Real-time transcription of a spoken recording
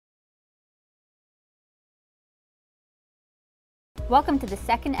Welcome to the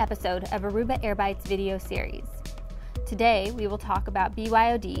second episode of Aruba Airbytes video series. Today we will talk about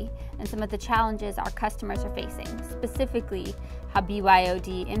BYOD and some of the challenges our customers are facing, specifically how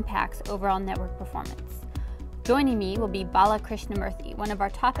BYOD impacts overall network performance. Joining me will be Bala Krishnamurthy, one of our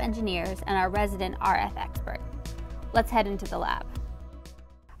top engineers and our resident RF expert. Let's head into the lab.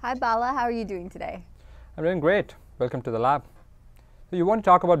 Hi Bala, how are you doing today? I'm doing great. Welcome to the lab. So you want to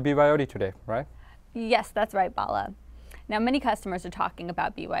talk about BYOD today, right? Yes, that's right, Bala. Now, many customers are talking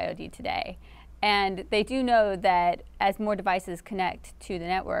about BYOD today, and they do know that as more devices connect to the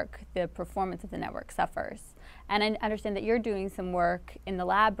network, the performance of the network suffers. And I understand that you're doing some work in the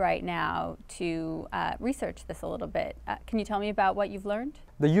lab right now to research this a little bit. Can you tell me about what you've learned?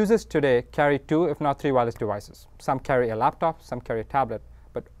 The users today carry 2, if not 3 wireless devices. Some carry a laptop, some carry a tablet,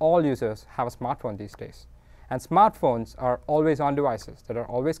 but all users have a smartphone these days. And smartphones are always-on devices that are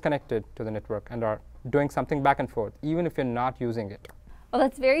always connected to the network and are doing something back and forth, even if you're not using it. Well,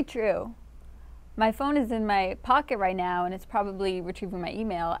 that's very true. My phone is in my pocket right now, and it's probably retrieving my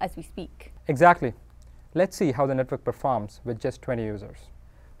email as we speak. Exactly. Let's see how the network performs with just 20 users.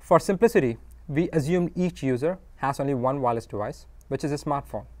 For simplicity, we assumed each user has only one wireless device, which is a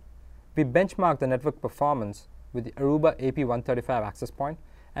smartphone. We benchmarked the network performance with the Aruba AP135 access point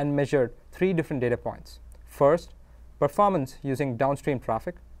and measured 3 different data points. First, performance using downstream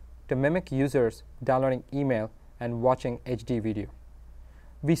traffic to mimic users downloading email and watching HD video.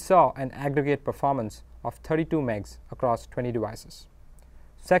 We saw an aggregate performance of 32 megs across 20 devices.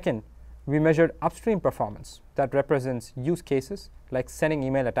 Second, we measured upstream performance that represents use cases like sending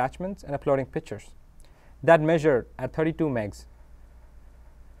email attachments and uploading pictures. That measured at 32 megs.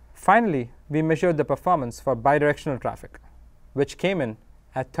 Finally, we measured the performance for bidirectional traffic, which came in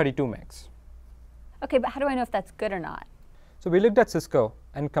at 32 megs. Okay, but how do I know if that's good or not? So we looked at Cisco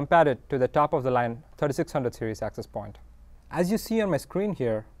and compared it to the top-of-the-line 3600 series access point. As you see on my screen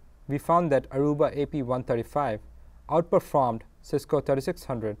here, we found that Aruba AP135 outperformed Cisco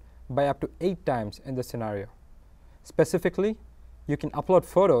 3600 by up to 8 times in this scenario. Specifically, you can upload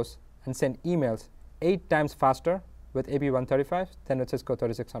photos and send emails 8 times faster with AP135 than with Cisco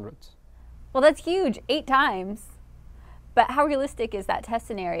 3600s. Well, that's huge, 8 times. But how realistic is that test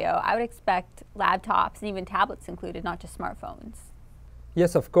scenario? I would expect laptops and even tablets included, not just smartphones.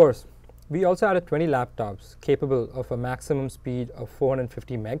 Yes, of course. We also added 20 laptops capable of a maximum speed of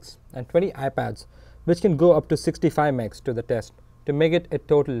 450 megs and 20 iPads which can go up to 65 megs to the test to make it a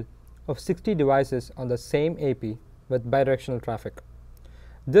total of 60 devices on the same AP with bidirectional traffic.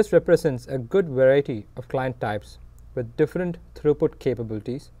 This represents a good variety of client types with different throughput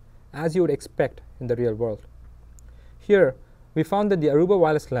capabilities as you would expect in the real world. Here, we found that the Aruba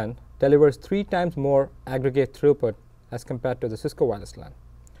Wireless LAN delivers 3 times more aggregate throughput as compared to the Cisco Wireless LAN.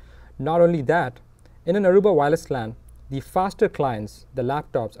 Not only that, in an Aruba Wireless LAN, the faster clients, the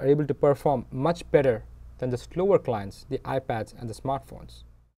laptops, are able to perform much better than the slower clients, the iPads and the smartphones.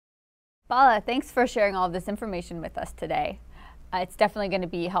 Bala, thanks for sharing all of this information with us today. It's definitely going to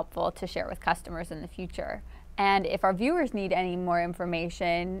be helpful to share with customers in the future. And if our viewers need any more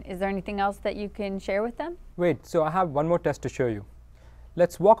information, is there anything else that you can share with them? Wait, so I have one more test to show you.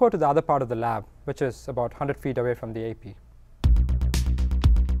 Let's walk over to the other part of the lab, which is about 100 feet away from the AP.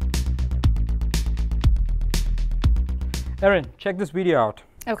 Erin, check this video out.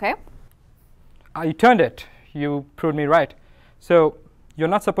 Okay. You turned it. You proved me right. So you're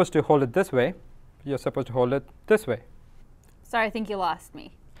not supposed to hold it this way. You're supposed to hold it this way. Sorry, I think you lost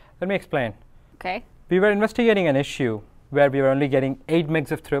me. Let me explain. Okay. We were investigating an issue where we were only getting 8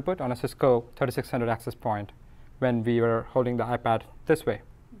 megs of throughput on a Cisco 3600 access point when we were holding the iPad this way.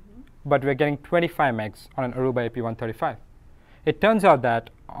 But we're getting 25 megs on an Aruba AP135. It turns out that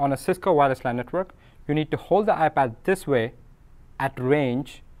on a Cisco wireless LAN network, you need to hold the iPad this way at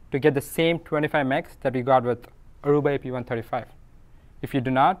range to get the same 25 megs that we got with Aruba AP135. If you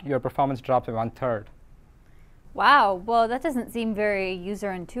do not, your performance drops by 1/3. Wow, well that doesn't seem very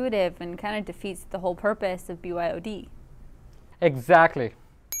user intuitive and kind of defeats the whole purpose of BYOD. Exactly.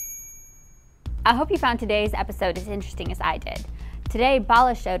 I hope you found today's episode as interesting as I did. Today,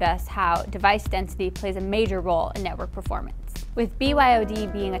 Bala showed us how device density plays a major role in network performance. With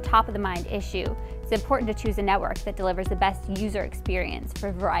BYOD being a top-of-the-mind issue, it's important to choose a network that delivers the best user experience for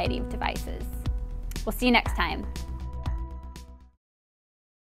a variety of devices. We'll see you next time.